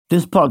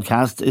This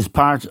podcast is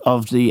part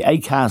of the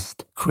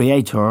Acast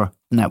Creator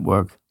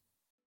Network.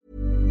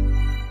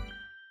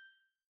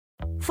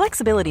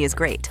 Flexibility is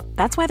great.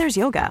 That's why there's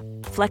yoga.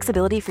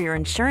 Flexibility for your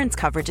insurance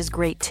coverage is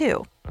great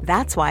too.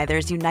 That's why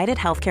there's United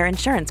Healthcare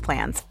Insurance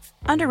Plans.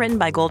 Underwritten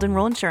by Golden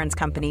Rule Insurance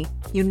Company,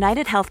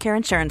 United Healthcare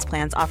Insurance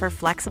Plans offer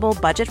flexible,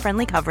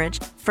 budget-friendly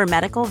coverage for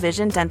medical,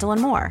 vision, dental,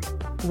 and more.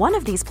 One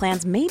of these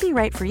plans may be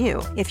right for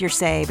you if you're,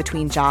 say,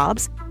 between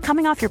jobs,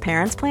 coming off your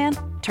parents' plan,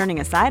 turning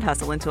a side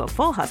hustle into a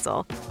full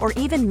hustle, or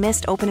even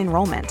missed open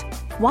enrollment.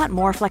 Want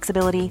more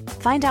flexibility?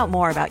 Find out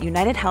more about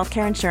United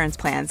Healthcare Insurance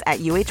Plans at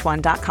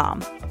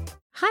uh1.com.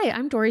 Hi,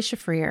 I'm Dori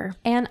Shafrir.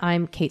 And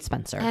I'm Kate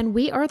Spencer. And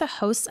we are the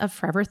hosts of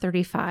Forever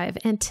 35.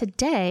 And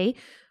today,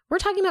 we're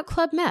talking about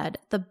Club Med,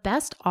 the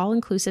best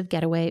all-inclusive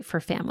getaway for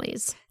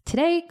families.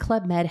 Today,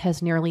 Club Med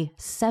has nearly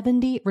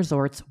 70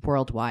 resorts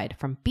worldwide,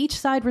 from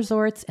beachside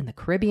resorts in the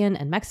Caribbean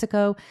and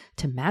Mexico,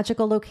 to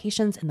magical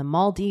locations in the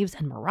Maldives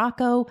and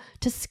Morocco,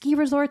 to ski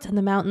resorts in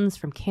the mountains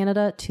from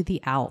Canada to the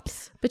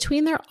Alps.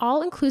 Between their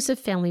all-inclusive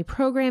family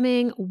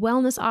programming,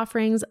 wellness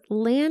offerings,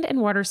 land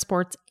and water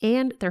sports,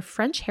 and their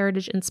French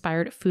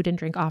heritage-inspired food and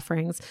drink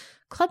offerings,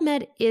 Club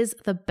Med is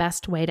the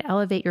best way to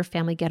elevate your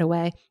family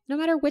getaway, no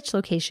matter which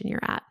location you're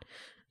at.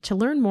 To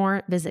learn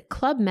more, visit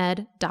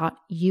clubmed.us.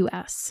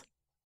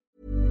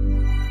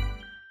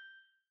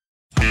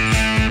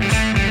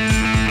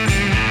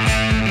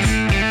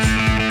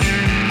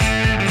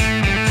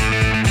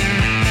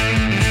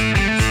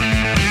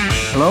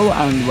 Hello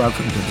and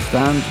welcome to The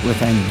Stand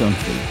with Amy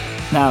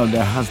Dunphy. Now,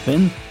 there has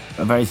been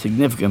a very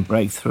significant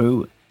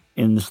breakthrough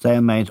in the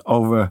stalemate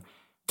over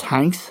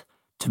tanks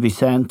to be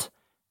sent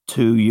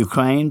to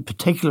Ukraine,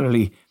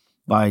 particularly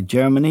by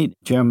Germany.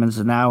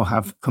 Germans now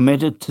have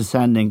committed to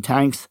sending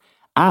tanks,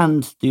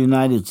 and the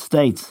United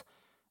States,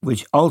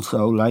 which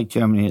also, like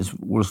Germany,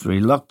 was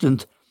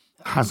reluctant,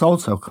 has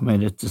also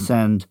committed to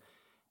send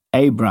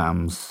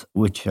Abrams,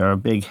 which are a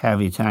big,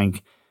 heavy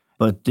tank.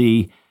 But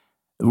the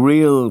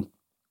real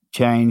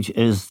change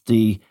is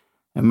the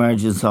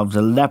emergence of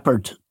the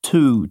Leopard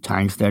 2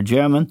 tanks. They're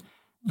German.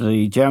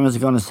 The Germans are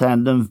going to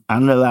send them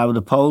and allow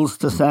the Poles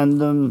to send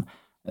them.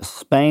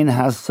 Spain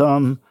has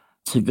some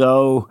to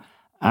go,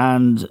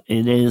 and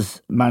it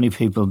is, many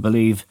people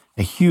believe,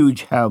 a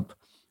huge help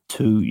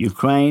to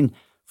Ukraine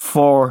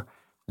for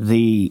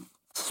the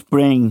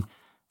spring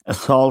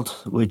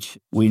assault, which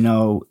we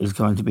know is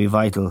going to be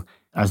vital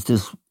as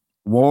this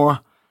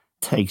war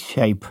takes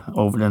shape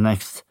over the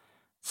next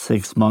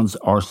 6 months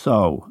or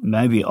so,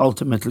 maybe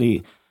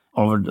ultimately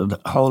over the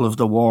whole of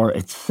the war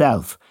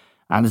itself.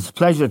 And it's a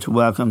pleasure to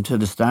welcome to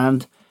the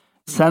stand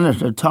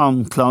Senator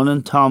Tom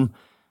Clonan. Tom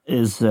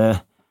is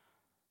a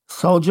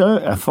soldier,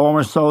 a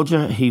former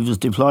soldier. He was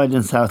deployed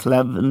in South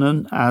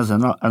Lebanon as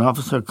an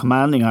officer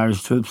commanding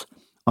Irish troops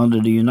under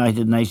the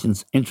United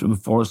Nations Interim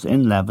Force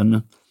in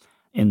Lebanon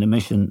in the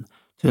mission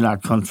to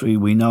that country.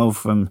 We know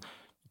from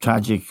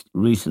tragic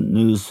recent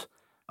news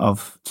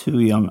of 2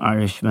 young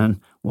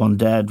Irishmen, one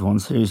dead, one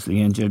seriously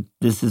injured.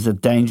 This is a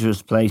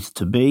dangerous place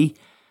to be.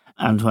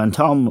 And when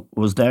Tom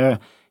was there,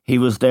 he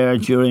was there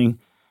during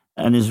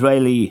an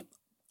Israeli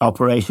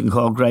operation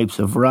called Grapes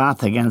of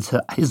Wrath against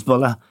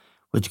Hezbollah,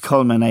 which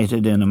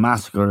culminated in a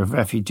massacre of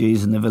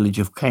refugees in the village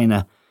of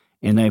Cana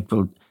in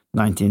April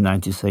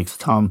 1996.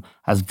 Tom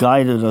has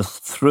guided us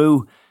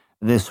through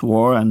this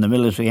war and the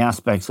military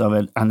aspects of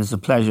it, and it's a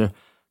pleasure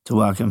to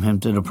welcome him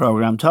to the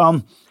programme.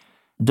 Tom,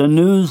 the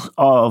news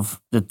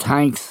of the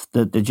tanks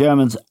that the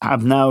Germans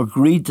have now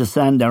agreed to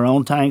send their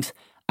own tanks,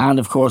 and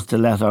of course to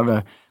let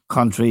other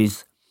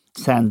countries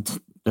send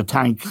the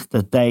tanks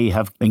that they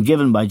have been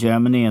given by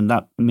Germany, and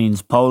that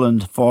means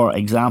Poland, for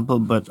example,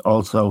 but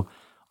also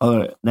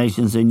other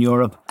nations in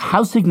Europe.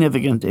 How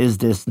significant is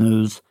this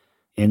news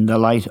in the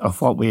light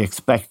of what we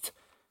expect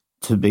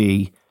to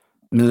be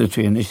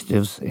military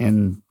initiatives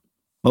in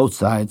both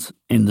sides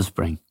in the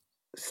spring?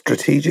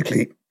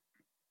 Strategically,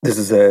 this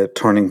is a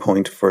turning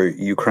point for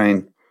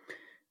Ukraine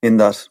in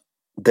that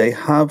they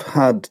have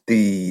had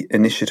the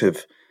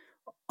initiative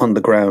on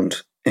the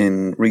ground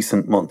in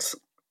recent months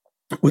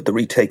with the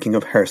retaking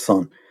of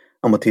Kherson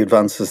and with the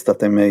advances that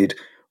they made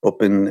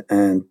up in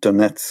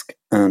Donetsk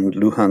and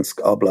Luhansk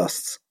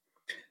oblasts.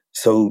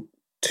 So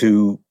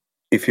to,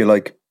 if you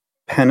like,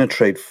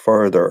 penetrate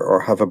further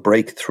or have a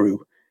breakthrough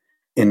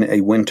in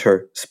a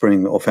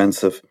winter-spring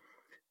offensive,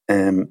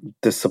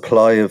 the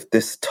supply of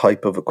this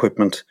type of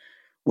equipment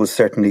will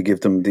certainly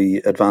give them the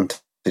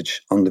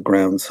advantage on the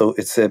ground. So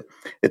it's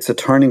a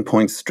turning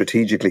point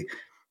strategically.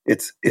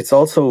 It's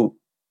also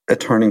a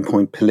turning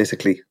point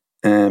politically.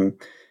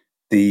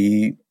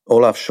 The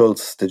Olaf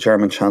Scholz, the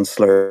German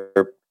Chancellor,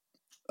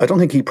 I don't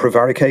think he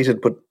prevaricated,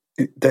 but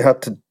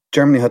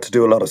Germany had to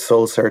do a lot of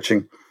soul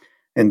searching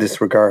in this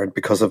regard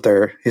because of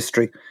their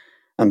history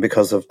and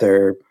because of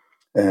their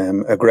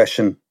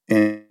aggression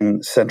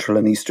in Central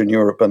and Eastern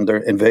Europe and their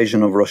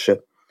invasion of Russia.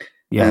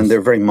 Yes. And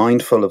they're very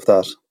mindful of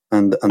that.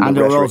 And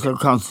there were also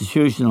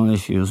constitutional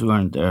issues,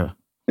 weren't there?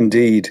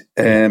 Indeed.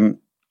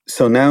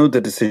 So now the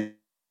decision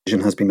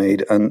has been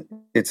made, and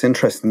it's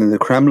interesting that the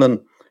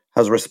Kremlin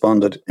has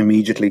responded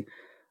immediately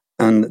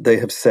and they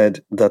have said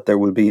that there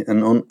will be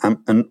an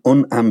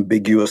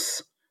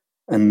unambiguous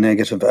and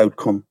negative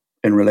outcome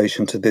in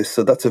relation to this.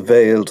 So that's a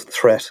veiled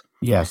threat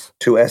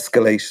to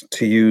escalate,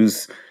 to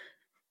use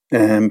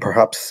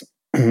perhaps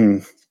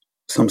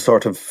some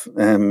sort of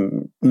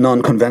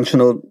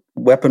non-conventional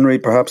weaponry,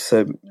 perhaps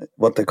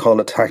what they call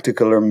a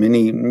tactical or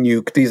mini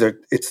nuke.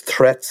 It's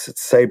threats,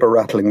 it's saber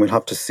rattling. We'll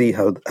have to see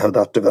how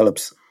that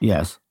develops.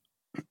 Yes.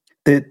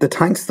 The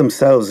tanks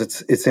themselves,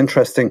 it's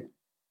interesting.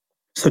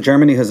 So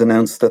Germany has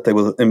announced that they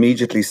will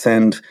immediately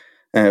send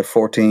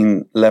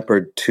 14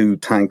 Leopard 2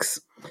 tanks.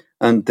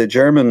 And the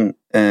German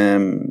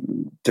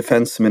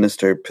defense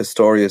minister,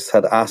 Pistorius,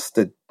 had asked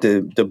the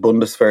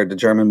Bundeswehr, the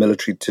German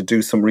military, to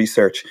do some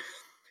research.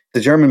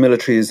 The German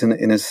military is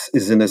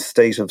in a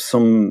state of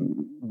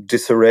some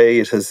disarray.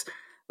 It has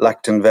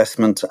lacked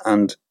investment.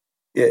 And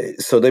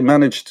so they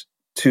managed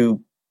to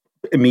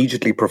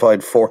immediately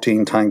provide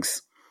 14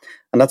 tanks.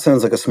 And that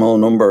sounds like a small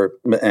number,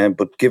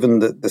 but given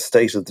the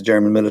state of the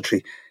German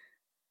military,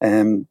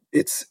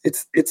 it's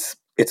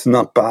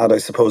not bad, I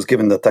suppose,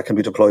 given that can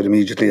be deployed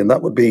immediately. And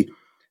that would be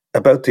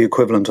about the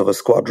equivalent of a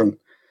squadron.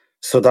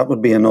 So that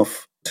would be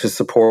enough to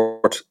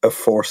support a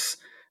force,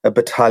 a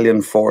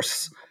battalion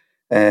force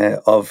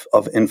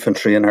of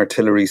infantry and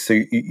artillery. So,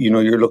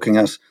 you're looking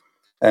at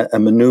a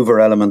maneuver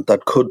element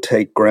that could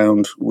take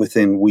ground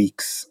within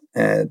weeks.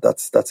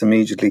 That's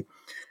immediately.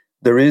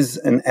 There is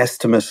an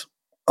estimate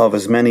of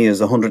as many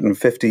as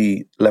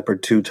 150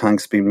 Leopard 2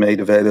 tanks being made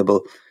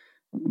available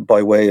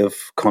by way of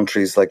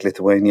countries like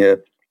Lithuania,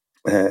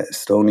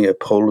 Estonia,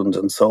 Poland,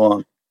 and so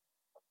on.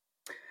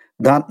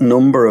 That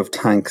number of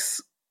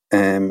tanks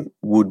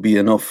would be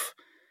enough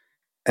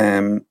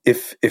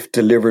if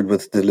delivered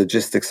with the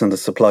logistics and the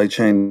supply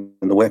chain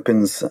and the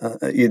weapons,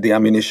 the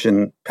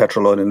ammunition,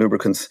 petrol, oil, and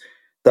lubricants.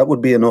 That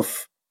would be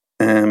enough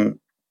to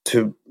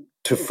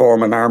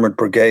form an armoured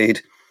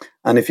brigade.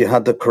 And if you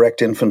had the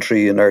correct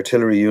infantry and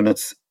artillery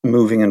units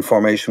moving in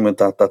formation with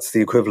that, that's the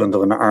equivalent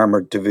of an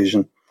armoured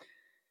division.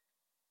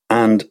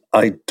 And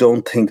I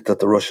don't think that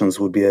the Russians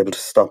would be able to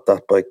stop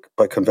that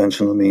by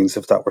conventional means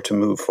if that were to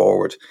move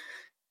forward.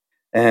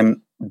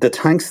 The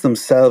tanks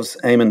themselves,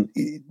 Eamon,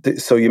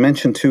 so you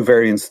mentioned two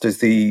variants. There's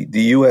the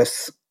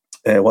US,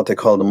 what they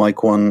call the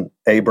Mike 1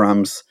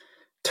 Abrams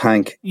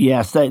tank.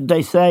 Yes,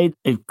 they say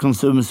it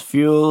consumes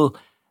fuel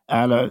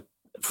at a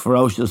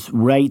ferocious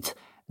rate,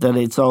 that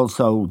it's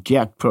also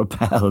jet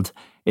propelled.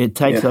 It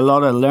takes a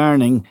lot of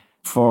learning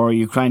for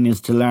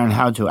Ukrainians to learn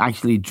how to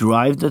actually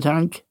drive the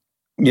tank.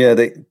 Yeah,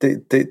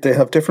 they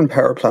have different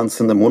power plants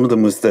in them. One of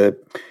them was the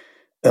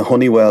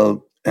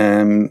Honeywell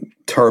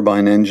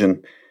turbine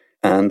engine,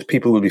 and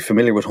people will be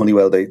familiar with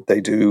Honeywell.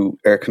 They do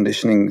air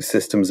conditioning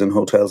systems in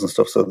hotels and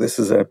stuff. So this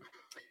is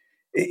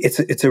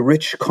it's a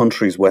rich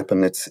country's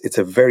weapon. It's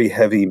a very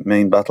heavy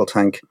main battle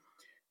tank.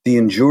 The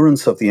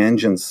endurance of the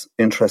engines,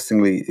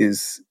 interestingly,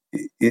 is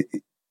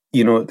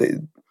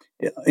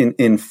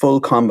in full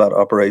combat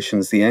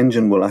operations, the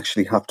engine will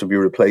actually have to be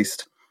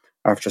replaced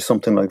after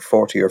something like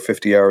 40 or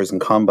 50 hours in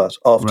combat,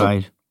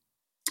 often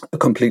a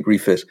complete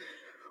refit.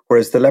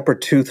 Whereas the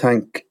Leopard 2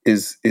 tank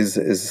is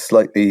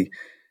slightly,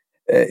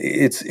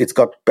 it's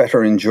got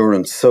better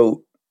endurance.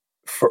 So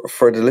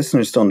for the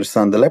listeners to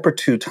understand, the Leopard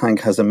 2 tank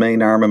has a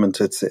main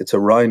armament. It's a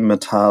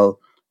Rheinmetall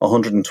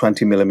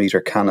 120 millimeter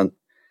cannon,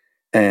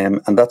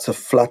 and that's a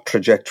flat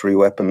trajectory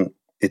weapon.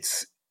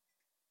 It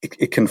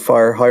can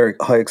fire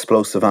high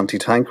explosive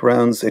anti-tank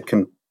rounds. It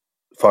can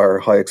fire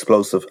high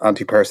explosive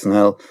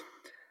anti-personnel.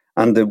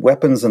 And the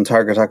weapons and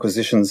target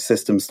acquisition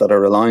systems that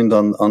are aligned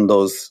on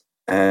those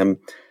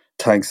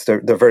tanks,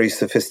 they're very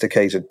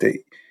sophisticated.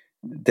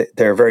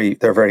 They're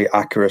very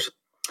accurate,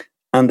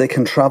 and they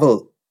can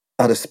travel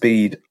at a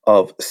speed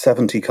of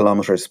 70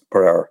 kilometers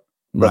per hour.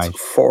 That's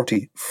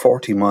 40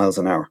 miles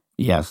an hour.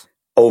 Yes,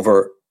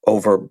 over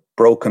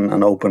broken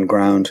and open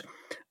ground,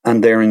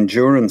 and their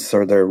endurance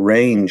or their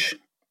range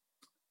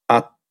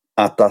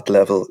at that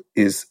level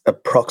is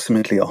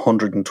approximately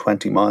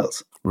 120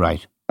 miles.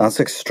 Right. That's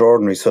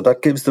extraordinary. So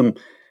that gives them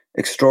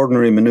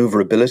extraordinary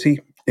maneuverability,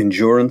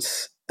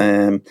 endurance,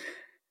 and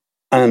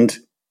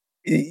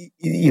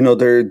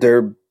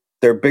they're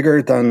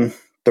bigger than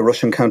the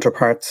Russian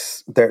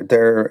counterparts.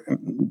 They're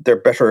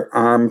better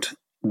armed,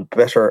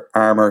 better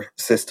armor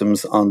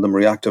systems on them,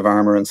 reactive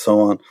armor, and so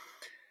on.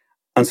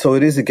 And so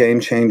it is a game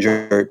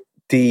changer.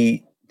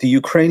 The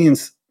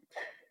Ukrainians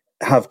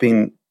have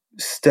been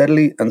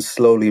steadily and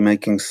slowly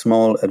making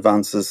small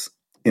advances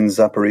in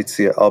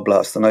Zaporizhia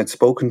Oblast. And I'd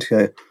spoken to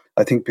you,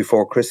 I think,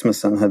 before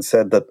Christmas, and had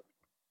said that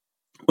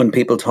when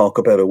people talk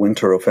about a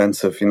winter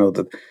offensive,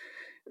 that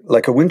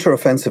like a winter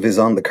offensive is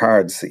on the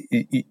cards.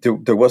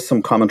 There was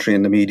some commentary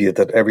in the media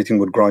that everything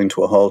would grind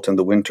to a halt in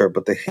the winter,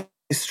 but the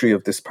history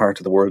of this part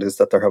of the world is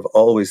that there have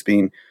always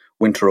been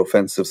winter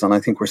offensives, and I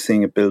think we're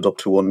seeing it build up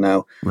to one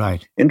now.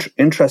 Right.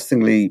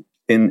 Interestingly,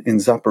 in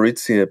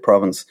Zaporizhia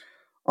province,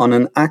 on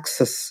an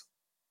axis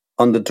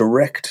on the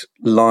direct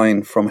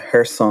line from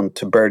Kherson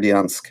to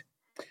Berdyansk,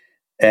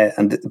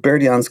 and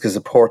Berdyansk is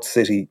a port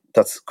city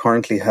that's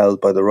currently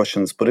held by the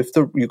Russians, but if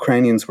the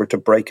Ukrainians were to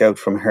break out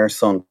from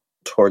Kherson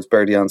towards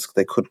Berdyansk,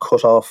 they could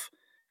cut off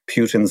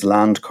Putin's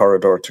land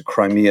corridor to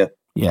Crimea.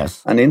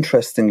 Yes. And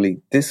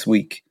interestingly, this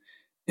week,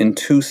 in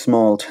two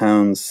small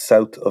towns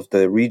south of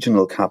the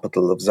regional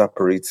capital of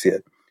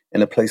Zaporizhia,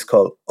 in a place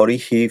called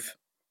Orikhiv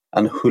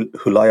and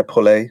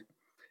Hulayapole,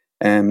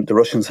 the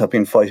Russians have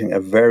been fighting a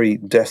very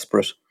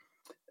desperate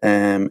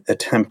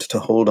attempt to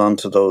hold on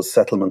to those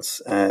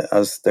settlements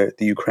as the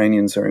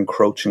Ukrainians are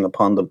encroaching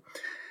upon them.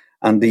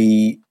 And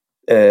the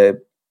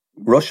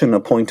Russian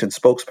appointed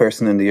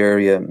spokesperson in the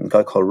area, a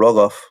guy called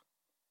Rogov,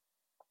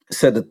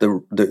 said that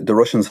the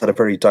Russians had a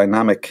very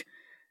dynamic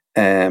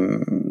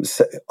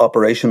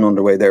operation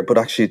underway there, but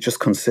actually it just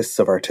consists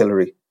of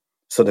artillery.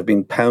 So they've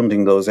been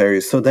pounding those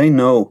areas. So they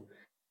know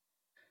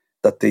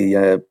that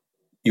the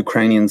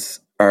Ukrainians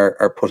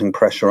are putting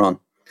pressure on.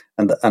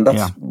 And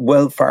that's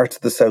well far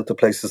to the south of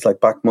places like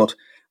Bakhmut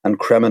and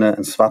Kremina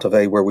and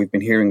Svatove, where we've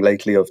been hearing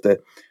lately of the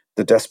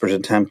desperate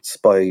attempts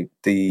by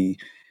the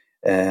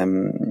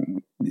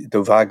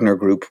Wagner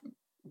group,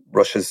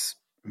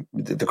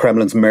 the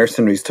Kremlin's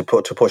mercenaries, to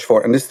push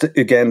forward. And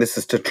this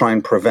is to try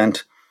and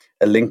prevent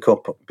a link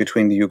up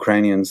between the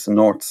Ukrainians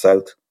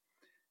north-south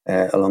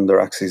along their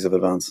axes of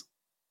advance.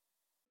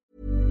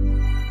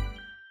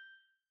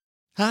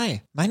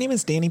 Hi, my name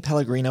is Danny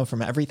Pellegrino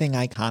from Everything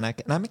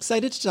Iconic, and I'm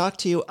excited to talk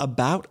to you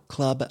about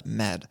Club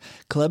Med.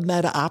 Club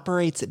Med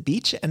operates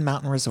beach and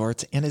mountain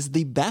resorts and is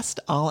the best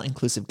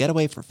all-inclusive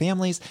getaway for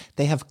families.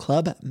 They have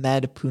Club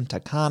Med Punta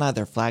Cana,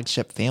 their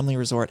flagship family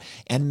resort,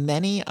 and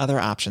many other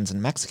options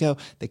in Mexico,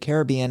 the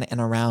Caribbean,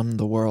 and around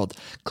the world.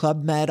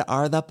 Club Med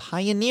are the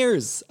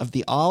pioneers of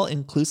the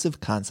all-inclusive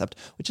concept,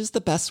 which is the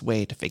best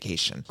way to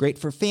vacation. Great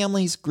for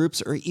families,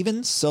 groups, or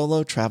even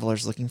solo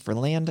travelers looking for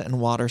land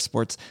and water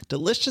sports,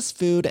 delicious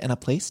food, and a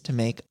place to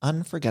make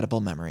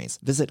unforgettable memories.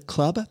 Visit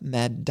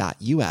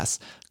clubmed.us,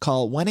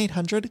 call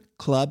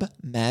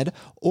 1-800-CLUB-MED,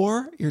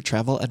 or your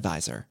travel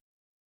advisor.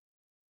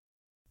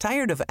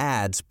 Tired of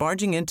ads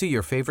barging into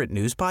your favorite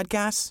news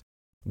podcasts?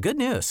 Good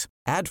news.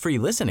 Ad-free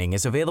listening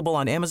is available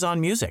on Amazon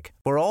Music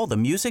for all the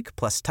music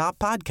plus top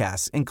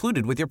podcasts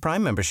included with your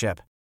Prime membership.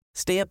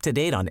 Stay up to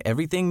date on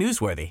everything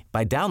newsworthy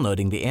by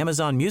downloading the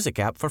Amazon Music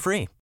app for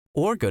free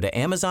or go to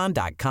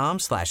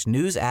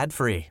amazon.com/news ad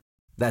free.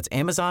 That's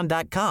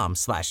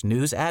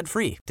amazon.com/news ad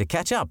free to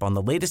catch up on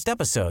the latest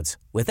episodes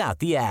without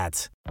the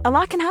ads. A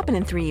lot can happen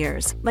in 3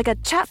 years, like a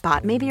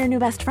chatbot may be your new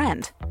best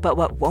friend. But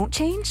what won't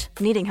change?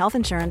 Needing health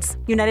insurance.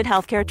 United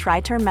Healthcare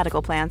Tri-Term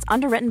Medical Plans,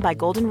 underwritten by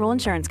Golden Rule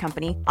Insurance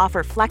Company,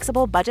 offer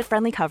flexible,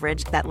 budget-friendly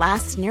coverage that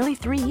lasts nearly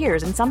 3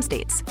 years in some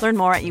states. Learn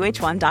more at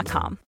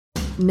uh1.com.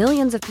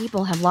 Millions of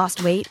people have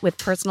lost weight with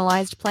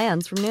personalized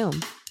plans from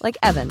Noom. Like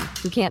Evan,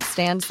 who can't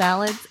stand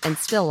salads and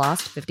still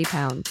lost 50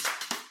 pounds.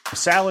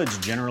 Salads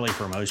generally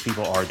for most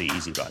people are the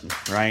easy button,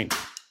 right?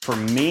 For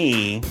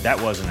me, that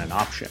wasn't an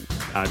option.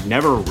 I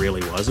never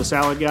really was a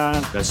salad guy.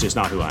 That's just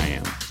not who I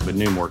am. But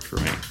Noom worked for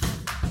me.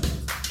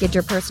 Get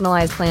your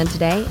personalized plan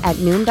today at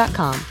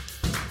Noom.com.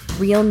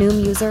 Real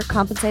Noom user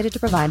compensated to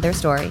provide their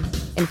story.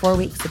 In 4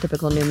 weeks, the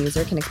typical Noom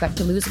user can expect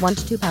to lose 1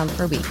 to 2 pounds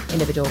per week.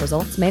 Individual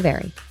results may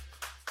vary.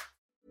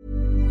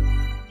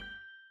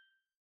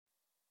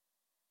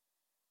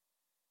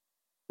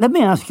 Let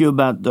me ask you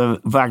about the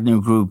Wagner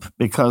Group,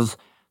 because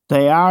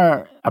they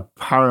are a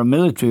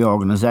paramilitary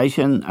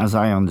organization, as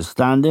I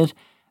understand it.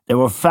 They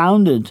were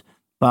founded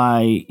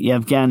by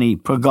Yevgeny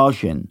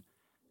Prigozhin,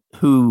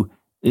 who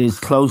is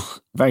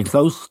very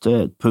close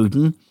to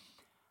Putin,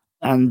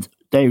 and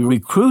they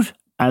recruit,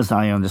 as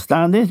I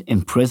understand it,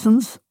 in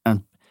prisons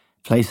and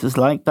places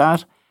like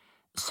that.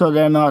 So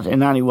they're not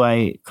in any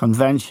way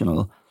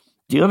conventional.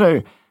 The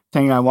other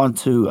thing I want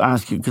to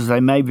ask you, because they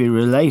may be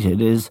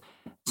related, is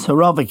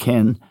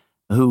Surovikin,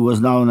 who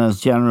was known as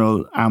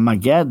General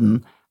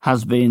Armageddon,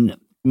 has been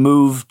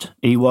moved.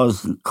 He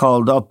was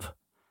called up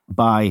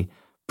by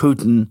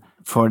Putin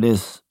for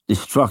this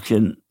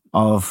destruction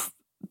of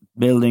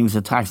buildings,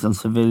 attacks on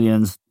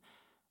civilians.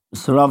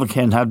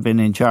 Surovikin had been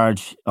in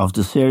charge of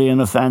the Syrian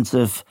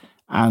offensive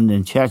and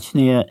in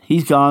Chechnya.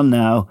 He's gone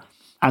now.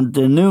 And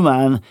the new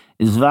man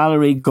is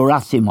Valery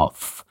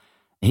Gerasimov.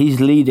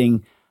 He's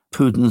leading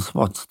Putin's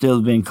what's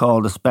still being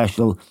called a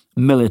special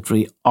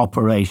military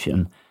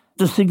operation.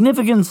 The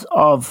significance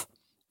of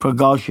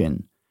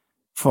Prigozhin,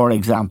 for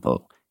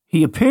example,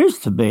 he appears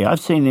to be, I've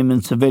seen him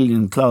in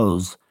civilian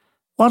clothes.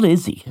 What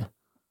is he?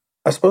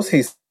 I suppose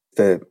he's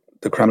the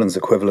Kremlin's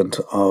equivalent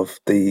of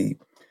the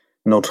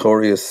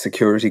notorious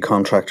security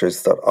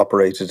contractors that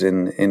operated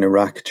in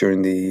Iraq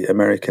during the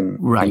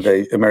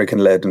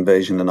American-led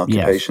invasion and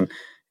occupation. Yes.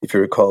 If you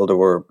recall, there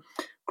were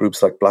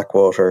groups like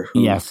Blackwater.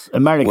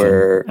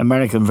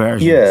 American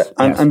versions. Yeah,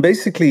 and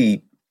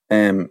basically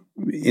in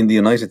the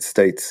United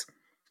States,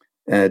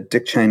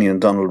 Dick Cheney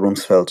and Donald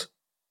Rumsfeld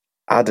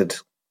added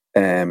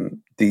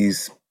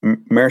these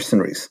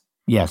mercenaries.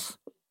 Yes.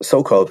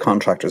 So-called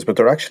contractors, but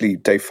they're actually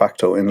de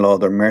facto in law,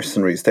 they're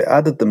mercenaries. They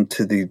added them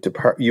to the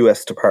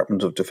US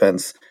Department of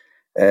Defense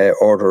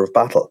order of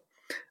battle.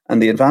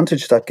 And the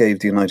advantage that gave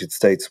the United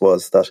States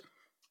was that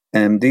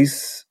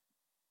these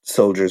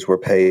soldiers were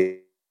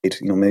paid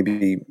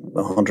maybe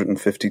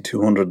 $150,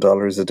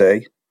 $200 a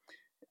day.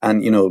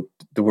 And,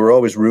 there were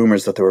always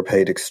rumours that they were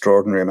paid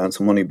extraordinary amounts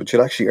of money, but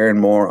you'll actually earn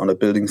more on a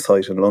building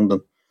site in London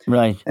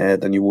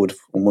than you would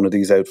on one of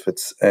these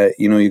outfits.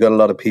 You got a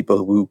lot of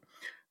people who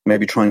may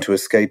be trying to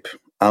escape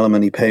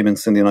alimony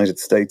payments in the United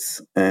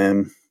States.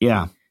 So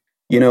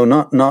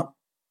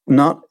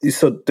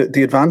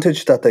the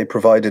advantage that they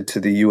provided to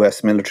the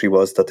US military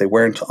was that they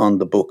weren't on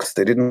the books.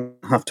 They didn't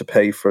have to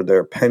pay for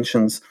their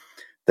pensions.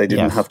 They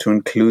didn't have to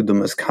include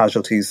them as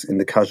casualties in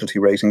the casualty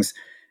ratings.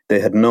 They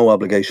had no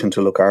obligation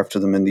to look after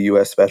them in the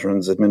US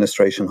Veterans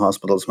Administration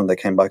hospitals when they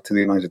came back to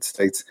the United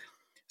States.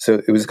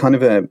 So it was kind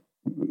of a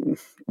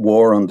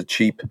war on the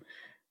cheap,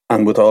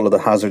 and with all of the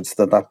hazards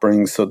that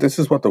brings. So this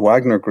is what the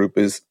Wagner Group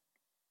is.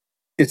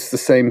 It's the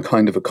same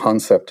kind of a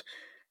concept.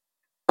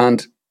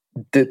 And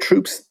the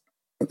troops,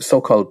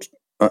 so-called,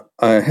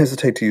 I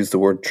hesitate to use the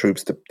word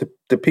troops,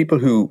 the people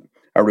who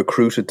are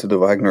recruited to the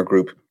Wagner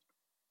Group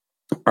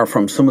are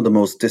from some of the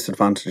most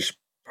disadvantaged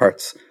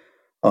parts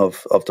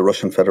of the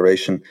Russian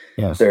Federation.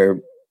 Yes.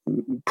 They're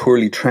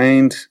poorly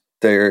trained,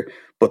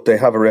 but they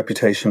have a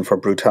reputation for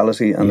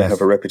brutality, and they have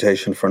a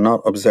reputation for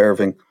not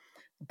observing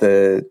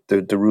the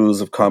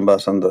rules of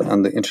combat and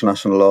the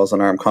international laws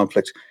on armed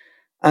conflict.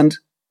 And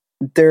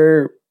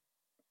they're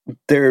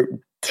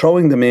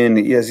throwing them in,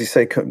 as you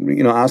say,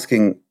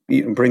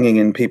 bringing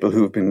in people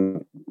who have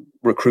been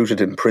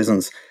recruited in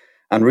prisons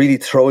and really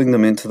throwing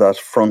them into that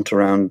front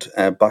around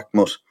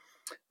Bakhmut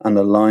and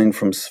the line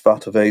from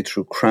Svatove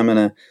through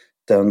Kreminna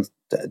down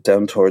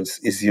towards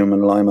Izium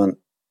and Lyman.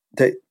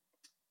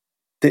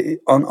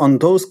 On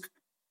those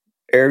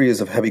areas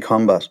of heavy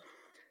combat,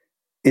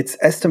 it's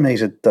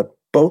estimated that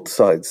both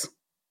sides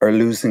are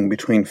losing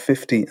between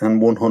 50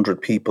 and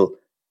 100 people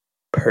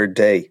per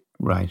day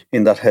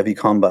in that heavy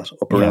combat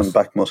up around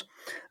Bakhmut.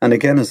 And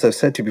again, as I've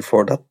said to you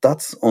before,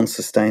 that's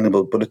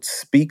unsustainable, but it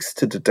speaks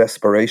to the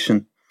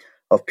desperation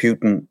of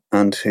Putin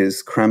and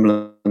his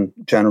Kremlin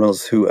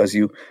generals who, as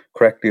you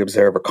correctly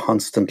observe, are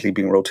constantly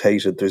being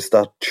rotated. There's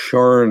that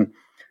churn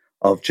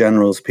of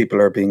generals. People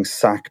are being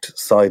sacked,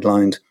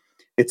 sidelined.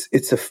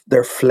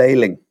 They're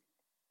flailing.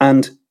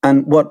 And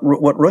what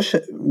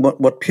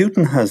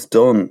Putin has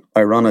done,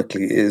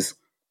 ironically, is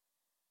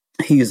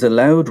he's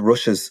allowed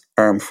Russia's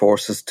armed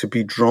forces to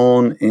be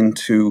drawn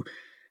into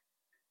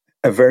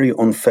a very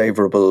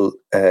unfavorable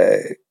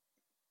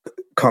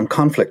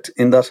conflict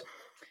in that,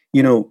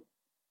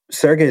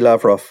 Sergei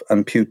Lavrov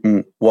and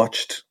Putin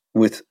watched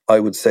with,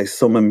 I would say,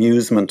 some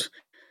amusement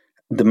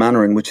the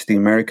manner in which the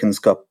Americans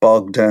got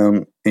bogged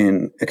down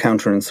in a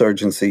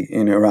counterinsurgency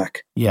in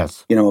Iraq.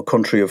 Yes. A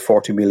country of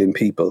 40 million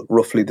people,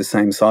 roughly the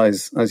same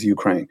size as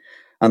Ukraine.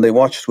 And they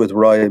watched with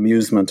wry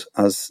amusement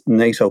as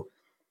NATO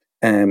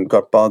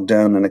got bogged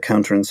down in a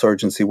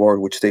counterinsurgency war,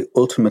 which they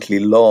ultimately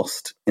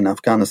lost in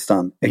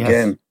Afghanistan.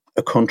 Again,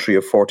 a country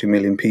of 40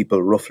 million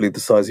people, roughly the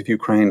size of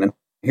Ukraine. And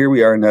here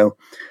we are now.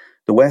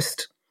 The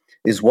West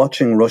is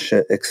watching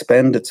Russia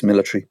expend its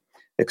military,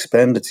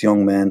 expend its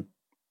young men,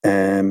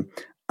 and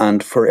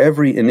for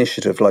every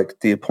initiative, like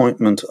the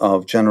appointment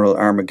of General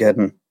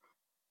Armageddon,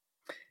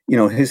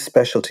 his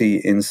specialty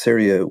in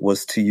Syria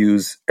was to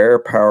use air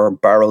power,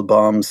 barrel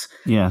bombs,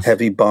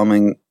 heavy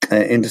bombing,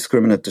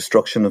 indiscriminate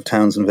destruction of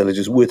towns and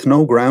villages with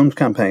no ground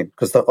campaign,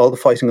 because all the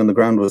fighting on the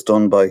ground was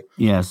done by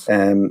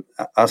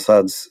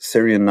Assad's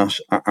Syrian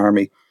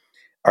army,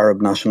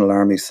 Arab National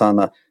Army,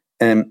 Sana.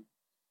 And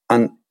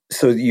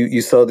so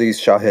you saw these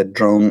Shahed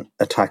drone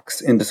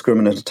attacks,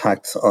 indiscriminate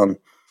attacks on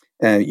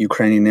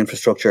Ukrainian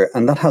infrastructure,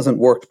 and that hasn't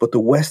worked. But the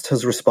West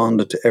has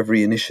responded to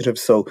every initiative.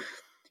 So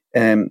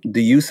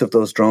the use of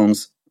those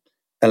drones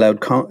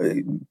allowed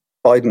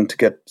Biden to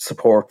get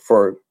support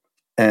for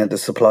the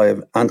supply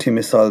of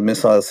anti-missile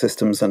missile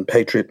systems and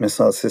Patriot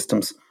missile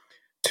systems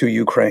to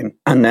Ukraine.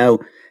 And now,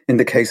 in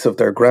the case of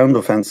their ground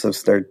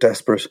offensives, their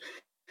desperate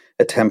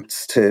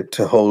attempts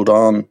to hold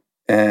on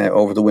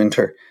over the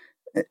winter,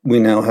 we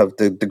now have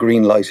the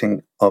green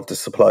lighting of the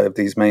supply of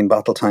these main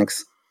battle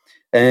tanks.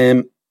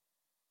 I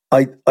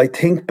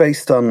think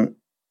based on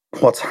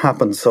what's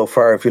happened so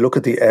far, if you look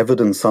at the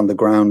evidence on the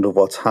ground of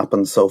what's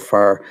happened so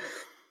far,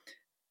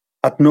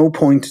 at no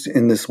point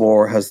in this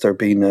war has there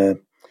been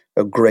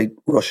a great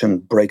Russian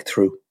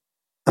breakthrough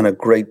and a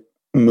great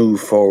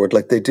move forward.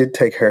 Like, they did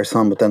take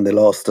Kherson, but then they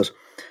lost it.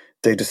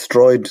 They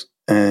destroyed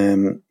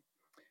Mariupol,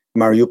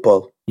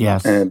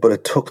 but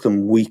it took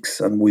them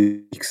weeks and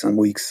weeks and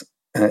weeks.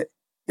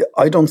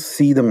 I don't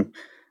see them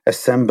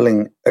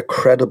assembling a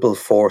credible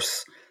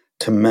force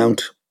to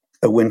mount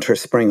a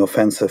winter-spring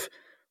offensive.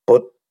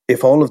 But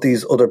if all of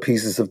these other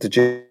pieces of the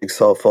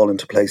jigsaw fall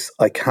into place,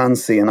 I can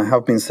see, and I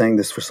have been saying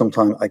this for some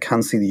time, I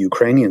can see the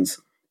Ukrainians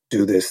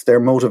do this. Their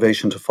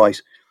motivation to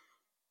fight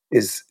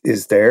is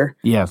there.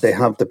 Yes. They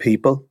have the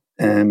people.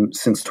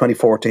 Since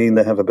 2014,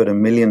 they have about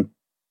 1 million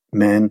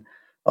men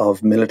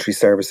of military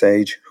service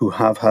age who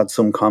have had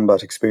some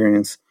combat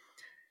experience.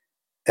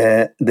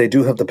 They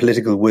do have the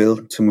political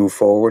will to move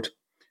forward.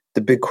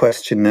 The big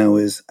question now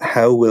is,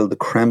 how will the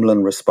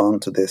Kremlin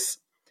respond to this?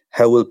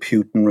 How will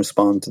Putin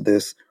respond to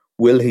this?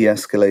 Will he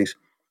escalate?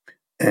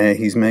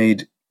 He's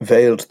made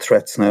veiled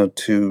threats now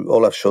to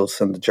Olaf Scholz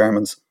and the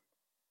Germans.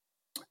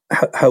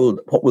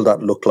 What will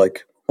that look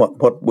like?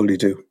 What will he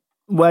do?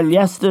 Well,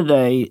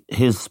 yesterday,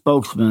 his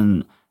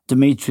spokesman,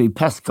 Dmitry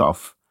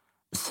Peskov,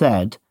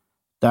 said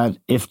that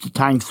if the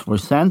tanks were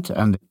sent,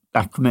 and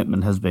that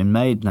commitment has been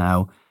made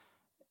now,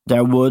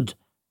 there would,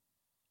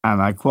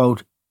 and I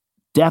quote,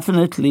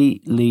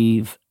 definitely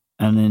leave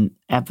an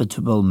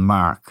inevitable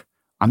mark.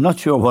 I'm not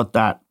sure what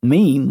that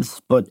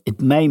means, but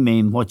it may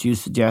mean what you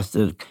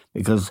suggested,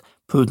 because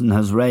Putin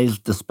has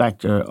raised the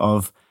spectre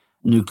of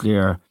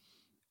nuclear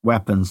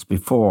weapons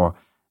before,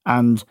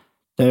 and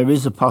there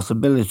is a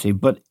possibility.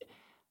 But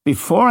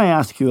before I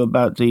ask you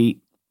about the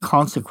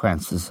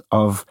consequences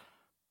of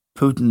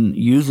Putin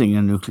using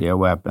a nuclear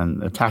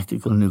weapon, a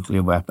tactical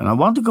nuclear weapon, I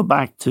want to go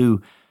back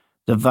to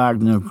the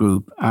Wagner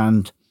Group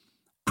and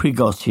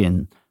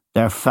Prigozhin,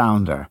 their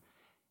founder.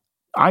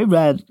 I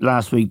read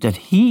last week that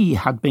he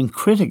had been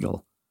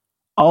critical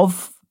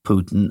of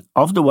Putin,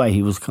 of the way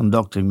he was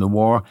conducting the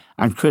war,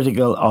 and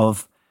critical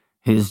of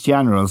his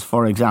generals,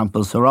 for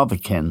example,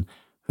 Surovikin,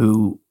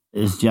 who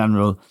is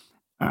General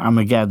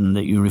Armageddon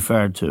that you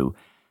referred to.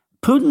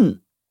 Putin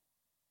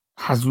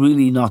has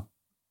really not...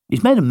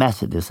 He's made a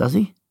mess of this, has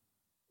he?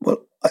 Well,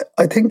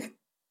 I think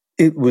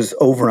it was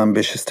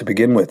overambitious to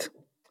begin with.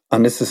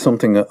 And this is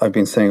something that I've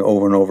been saying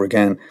over and over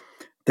again.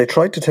 They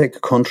tried to take a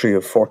country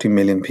of 40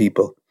 million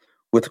people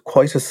with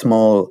quite a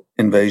small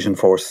invasion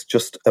force,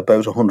 just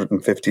about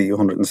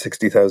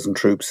 150,000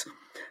 troops.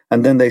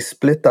 And then they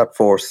split that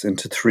force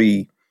into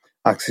three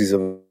axes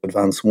of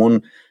advance.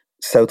 One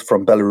south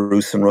from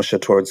Belarus and Russia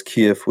towards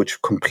Kiev,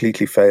 which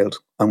completely failed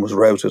and was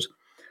routed.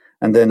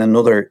 And then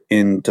another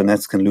in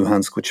Donetsk and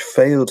Luhansk, which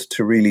failed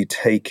to really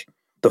take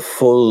the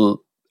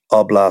full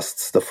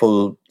oblasts, the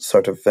full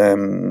sort of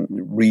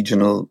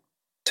regional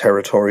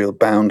territorial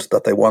bound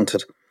that they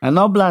wanted. An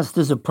oblast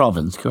is a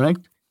province,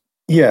 correct?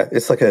 Yeah,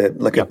 it's like a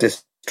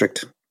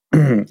district.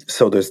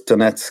 So there's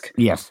Donetsk,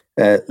 yes,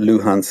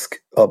 Luhansk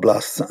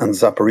Oblast, and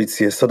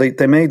Zaporizhia. So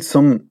they made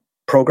some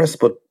progress,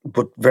 but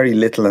very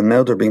little, and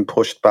now they're being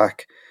pushed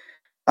back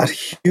at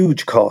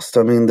huge cost.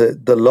 I mean,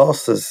 the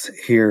losses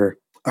here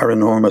are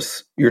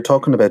enormous. You're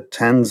talking about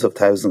tens of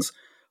thousands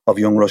of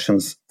young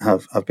Russians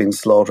have been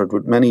slaughtered,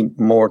 with many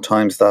more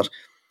times that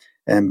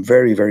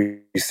very,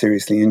 very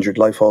seriously injured,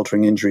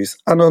 life-altering injuries.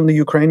 And on the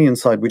Ukrainian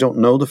side, we don't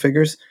know the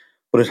figures,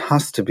 but it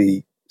has to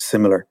be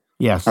similar.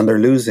 Yes. And they're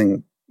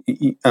losing.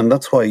 And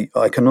that's why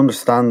I can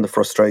understand the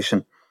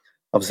frustration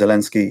of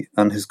Zelensky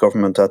and his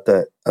government at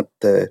the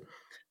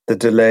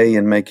delay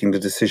in making the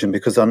decision,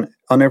 because on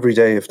every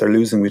day, if they're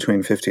losing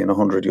between 50 and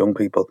 100 young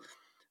people,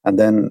 and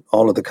then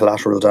all of the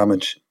collateral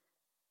damage.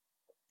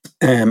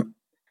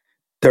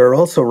 There are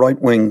also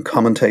right-wing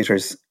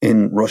commentators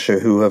in Russia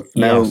who have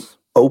now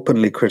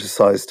openly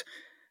criticised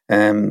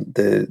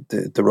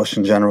the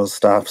Russian general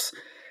staffs.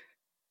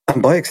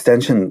 And by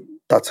extension,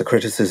 that's a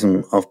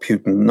criticism of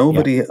Putin.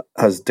 Nobody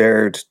has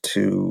dared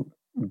to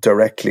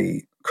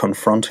directly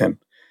confront him.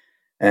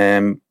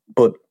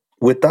 But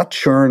with that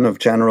churn of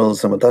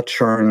generals and with that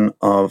churn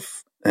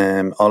of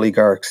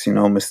oligarchs,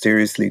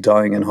 mysteriously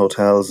dying in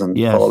hotels and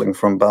falling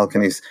from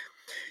balconies,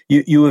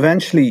 you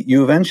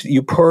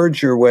eventually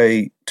purge your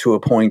way to a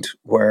point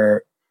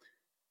where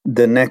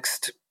the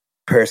next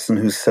person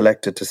who's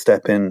selected to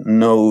step in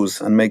knows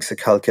and makes a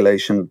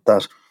calculation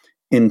that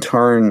in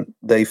turn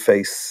they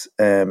face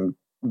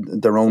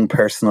their own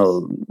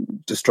personal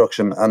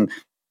destruction, and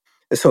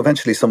so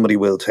eventually somebody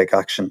will take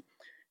action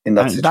in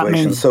that situation. That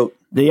means so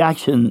the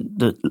action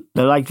that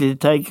they're likely to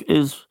take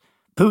is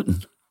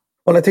Putin.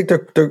 Well, I think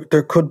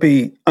there could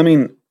be. I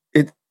mean,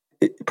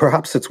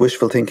 perhaps it's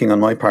wishful thinking on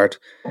my part,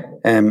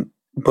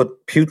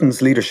 but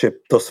Putin's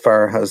leadership thus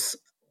far has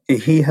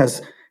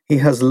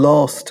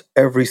lost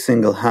every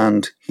single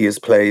hand he has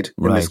played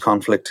in this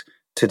conflict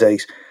to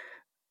date.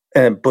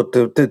 But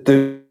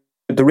the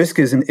risk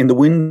is in the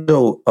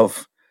window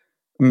of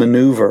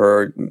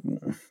maneuver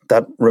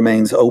that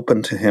remains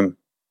open to him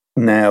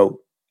now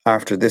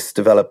after this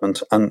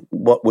development, and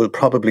what we'll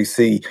probably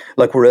see,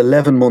 like we're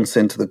 11 months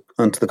into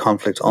the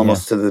conflict,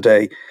 almost to the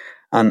day,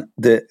 and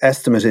the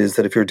estimate is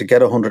that if you're to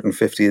get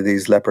 150 of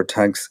these Leopard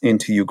tanks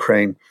into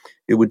Ukraine,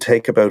 it would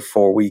take about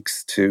 4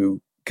 weeks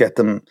to get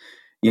them,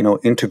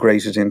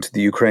 integrated into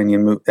the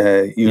Ukrainian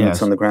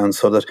units on the ground,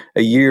 so that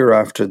a year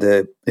after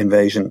the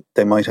invasion,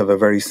 they might have a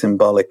very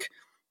symbolic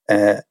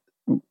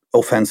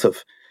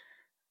offensive.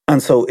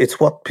 And so it's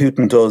what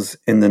Putin does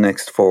in the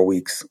next 4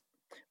 weeks.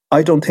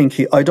 I don't think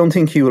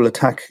he will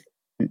attack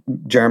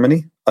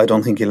Germany. I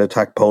don't think he'll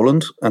attack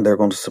Poland, and they're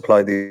going to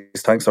supply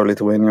these tanks, or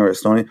Lithuania or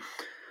Estonia.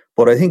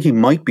 What I think he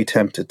might be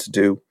tempted to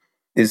do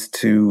is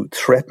to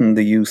threaten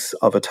the use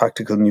of a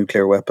tactical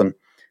nuclear weapon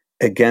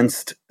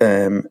against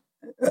a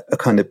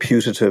kind of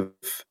putative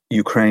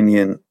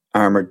Ukrainian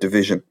armored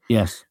division.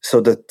 Yes. So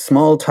the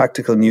small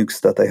tactical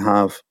nukes that they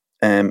have,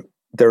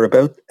 they're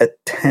about a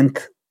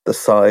tenth the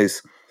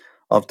size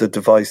of the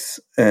device,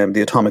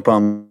 the atomic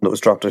bomb that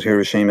was dropped at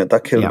Hiroshima.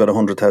 That killed about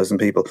 100,000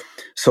 people.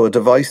 So a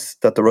device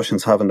that the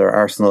Russians have in their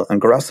arsenal, and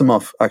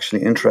Gerasimov,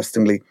 actually,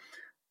 interestingly,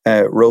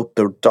 wrote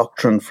the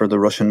doctrine for the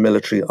Russian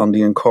military on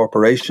the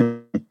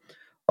incorporation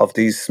of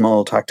these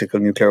small tactical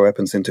nuclear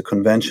weapons into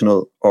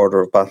conventional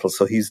order of battle.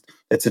 So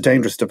it's a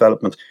dangerous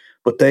development.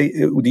 But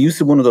the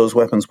use of one of those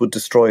weapons would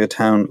destroy a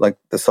town like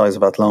the size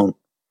of Athlone,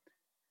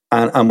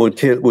 and would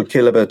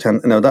kill about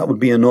 10. Now that would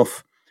be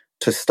enough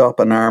to stop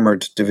an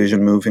armoured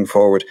division moving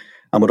forward,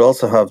 and would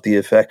also have the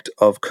effect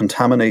of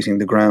contaminating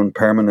the ground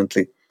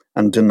permanently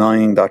and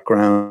denying that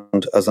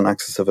ground as an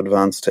axis of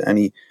advance to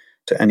any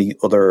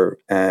other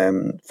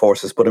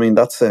forces. But I mean,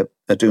 that's a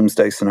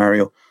doomsday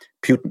scenario.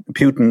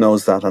 Putin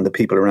knows that, and the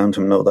people around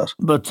him know that.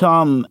 But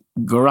Tom,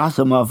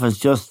 Gerasimov has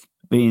just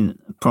been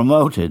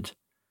promoted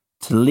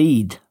to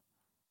lead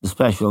the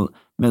special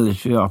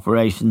military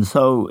operation.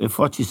 So if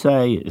what you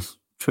say is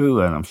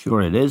true, and I'm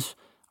sure it is,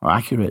 or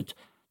accurate,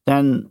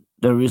 then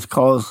there is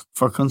cause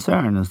for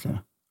concern, is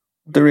there?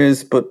 There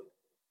is, but,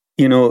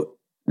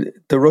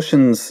 the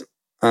Russians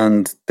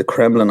and the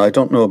Kremlin, I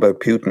don't know about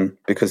Putin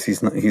because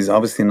he's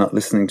obviously not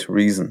listening to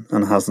reason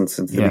and hasn't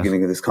since the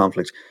beginning of this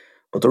conflict.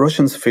 But the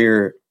Russians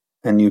fear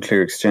a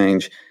nuclear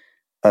exchange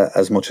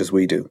as much as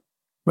we do.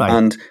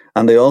 Right.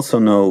 And they also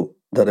know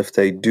that if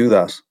they do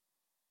that,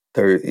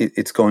 it'll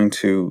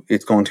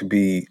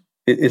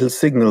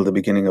signal the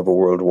beginning of a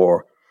world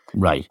war.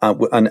 Right.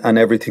 And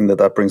everything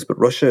that brings. But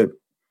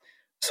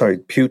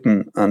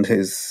Putin and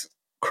his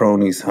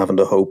cronies haven't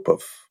a hope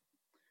of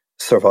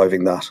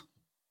surviving that.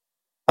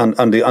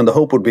 And the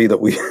hope would be that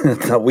we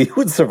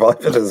would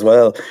survive it as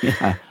well.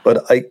 Yeah.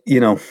 But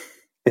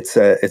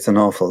it's an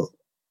awful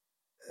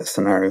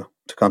scenario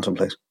to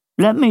contemplate.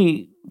 Let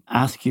me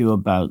ask you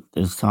about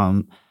this,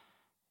 Tom.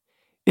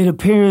 It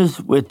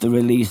appears with the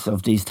release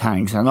of these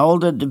tanks and all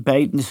the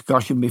debate and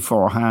discussion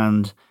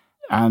beforehand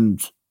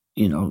and,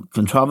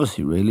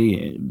 controversy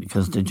really,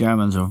 because the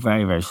Germans are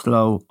very, very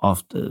slow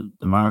off the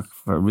mark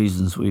for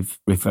reasons we've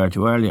referred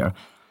to earlier.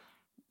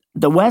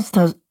 The West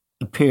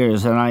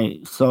appears, and I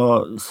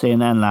saw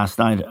CNN last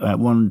night,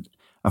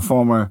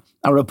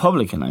 a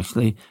Republican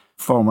actually,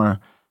 former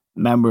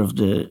member of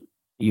the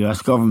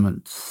US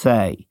government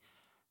say,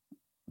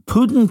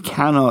 Putin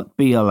cannot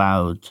be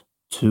allowed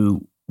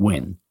to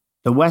win.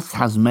 The West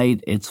has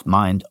made its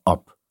mind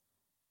up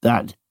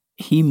that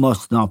he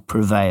must not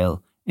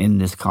prevail in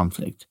this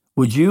conflict.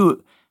 Would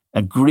you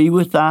agree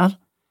with that?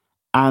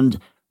 And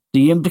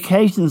the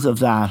implications of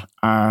that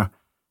are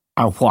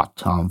what,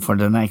 Tom, for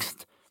the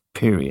next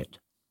period?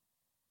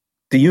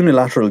 The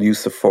unilateral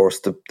use of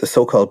force, the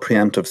so-called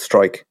preemptive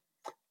strike,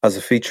 as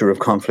a feature of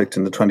conflict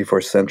in the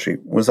 21st century,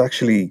 was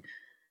actually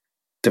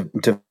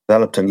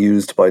developed and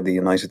used by the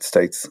United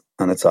States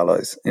and its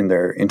allies in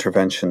their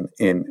intervention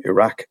in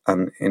Iraq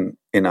and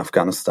in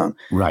Afghanistan.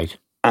 Right.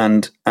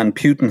 And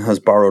Putin has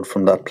borrowed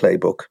from that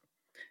playbook.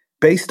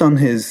 Based on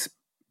his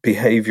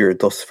behaviour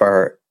thus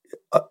far,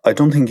 I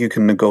don't think you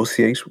can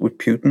negotiate with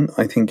Putin.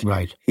 I think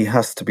he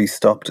has to be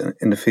stopped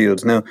in the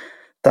field. Now,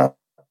 that,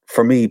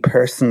 for me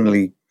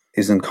personally,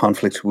 is in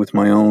conflict with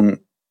my own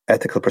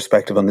ethical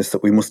perspective on this,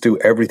 that we must do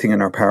everything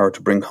in our power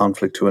to bring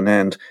conflict to an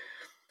end.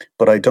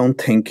 But I don't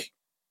think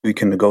we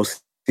can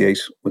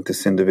negotiate with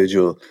this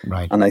individual.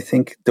 Right. And I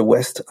think the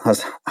West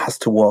has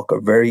to walk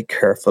a very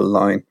careful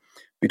line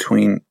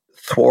between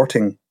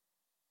thwarting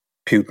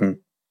Putin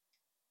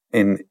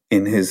in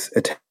his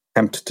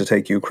attempt to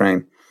take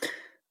Ukraine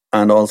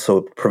and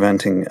also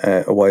preventing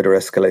a wider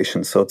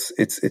escalation. So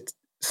it's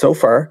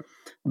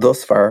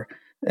thus far,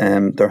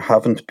 there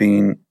haven't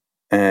been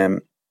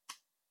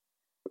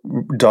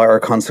dire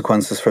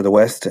consequences for the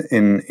West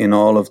in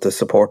all of the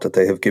support that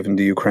they have given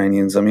the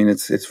Ukrainians. I mean,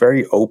 it's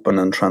very open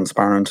and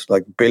transparent,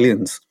 like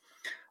billions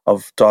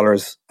of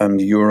dollars and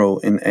euro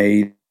in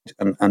aid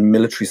and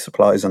military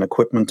supplies and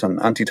equipment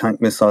and anti-tank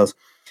missiles.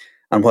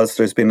 And whilst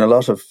there's been a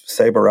lot of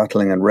saber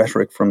rattling and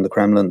rhetoric from the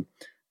Kremlin,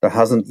 there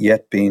hasn't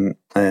yet been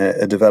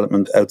a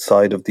development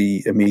outside of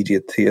the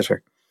immediate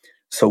theatre.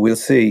 So we'll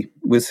see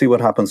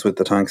what happens with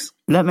the tanks.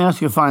 Let me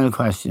ask you a final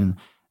question,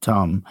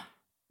 Tom.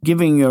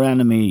 Giving your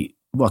enemy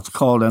what's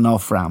called an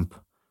off-ramp,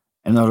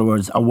 in other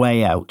words, a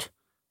way out,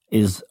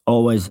 is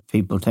always,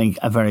 people think,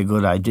 a very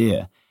good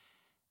idea.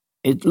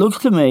 It looks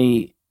to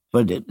me,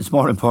 but it's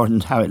more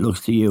important how it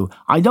looks to you,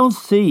 I don't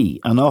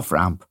see an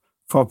off-ramp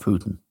for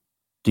Putin.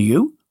 Do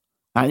you?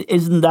 And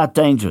isn't that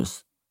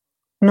dangerous?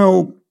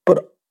 No,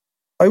 but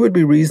I would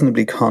be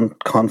reasonably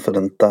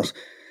confident that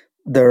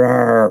there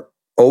are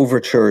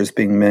overtures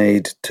being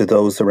made to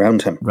those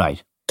around him.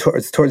 Right.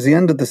 Towards the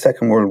end of the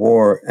Second World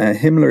War,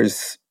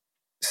 Himmler's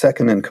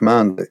second in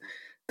command,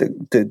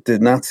 the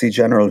Nazi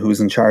general who was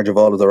in charge of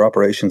all of their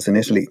operations in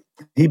Italy,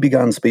 he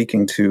began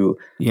speaking to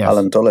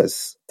Alan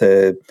Dulles,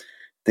 and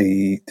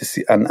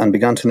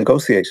began to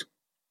negotiate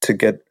to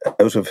get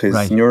out of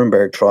his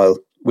Nuremberg trial,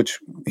 which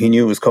he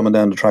knew was coming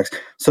down the tracks.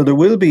 So there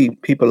will be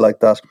people like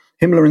that.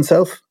 Himmler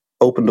himself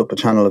opened up a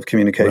channel of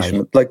communication.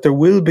 Right. Like, there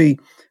will be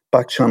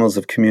back channels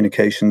of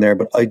communication there,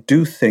 but I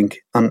do think,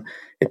 and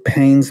it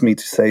pains me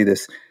to say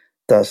this,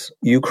 that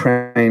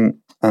Ukraine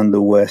and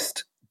the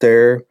West,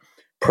 their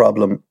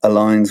problem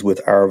aligns with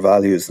our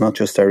values, not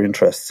just our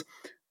interests.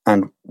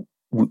 And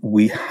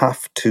we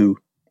have to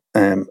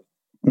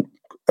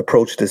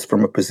approach this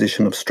from a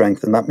position of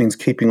strength, and that means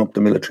keeping up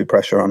the military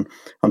pressure on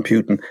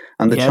Putin.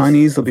 And the Yes,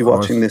 Chinese will be of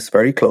course. watching this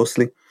very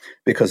closely,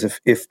 because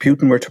if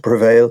Putin were to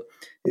prevail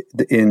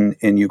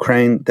in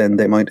Ukraine, then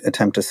they might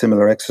attempt a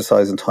similar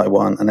exercise in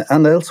Taiwan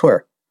and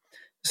elsewhere.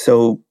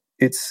 So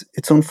it's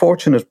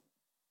unfortunate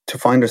to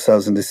find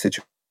ourselves in this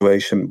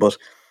situation, but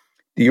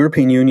the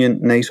European Union,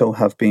 NATO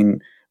have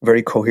been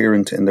very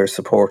coherent in their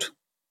support.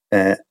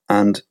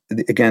 And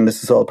again,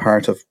 this is all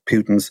part of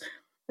Putin's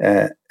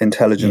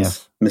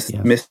intelligence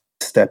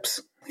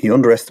missteps. He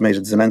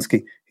underestimated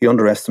Zelensky, he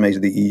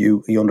underestimated the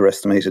EU, he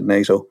underestimated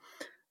NATO,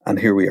 and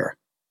here we are.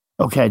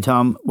 Okay,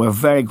 Tom, we're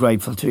very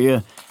grateful to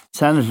you.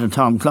 Senator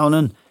Tom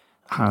Clonan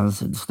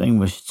has a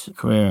distinguished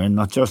career,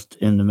 not just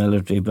in the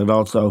military, but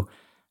also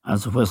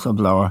as a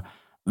whistleblower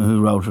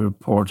who wrote a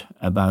report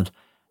about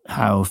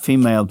how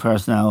female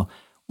personnel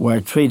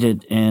were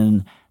treated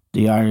in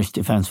the Irish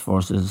Defence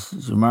Forces.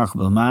 He's a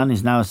remarkable man.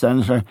 He's now a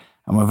senator,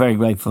 and we're very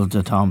grateful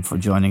to Tom for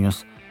joining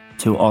us.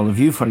 To all of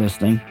you for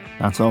listening,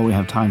 that's all we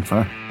have time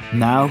for.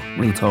 Now,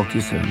 we'll talk to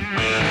you soon.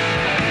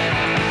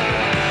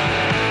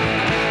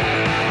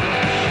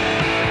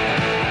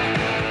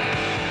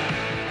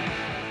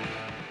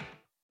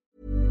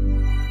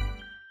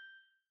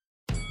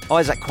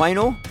 Isaac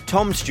Quaynor,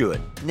 Tom Stewart.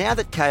 Now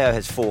that KO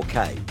has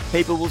 4K,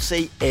 people will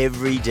see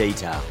every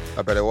detail.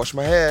 I better wash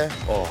my hair.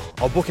 Oh,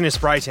 I'll book in a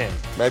spray tan.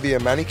 Maybe a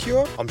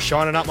manicure? I'm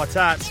shining up my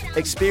tats.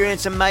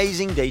 Experience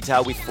amazing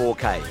detail with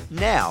 4K,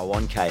 now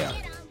on KO.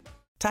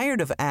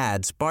 Tired of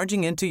ads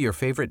barging into your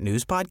favorite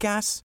news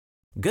podcasts?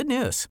 Good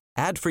news.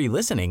 Ad-free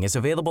listening is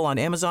available on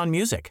Amazon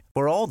Music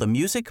for all the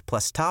music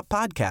plus top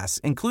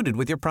podcasts included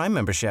with your Prime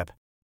membership.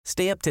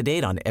 Stay up to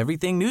date on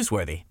everything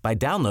newsworthy by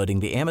downloading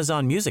the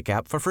Amazon Music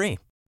app for free.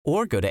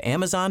 Or go to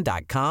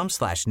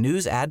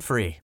amazon.com/news ad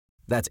free.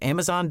 That's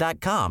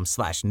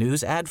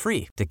amazon.com/news ad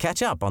free to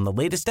catch up on the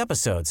latest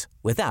episodes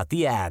without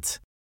the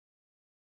ads.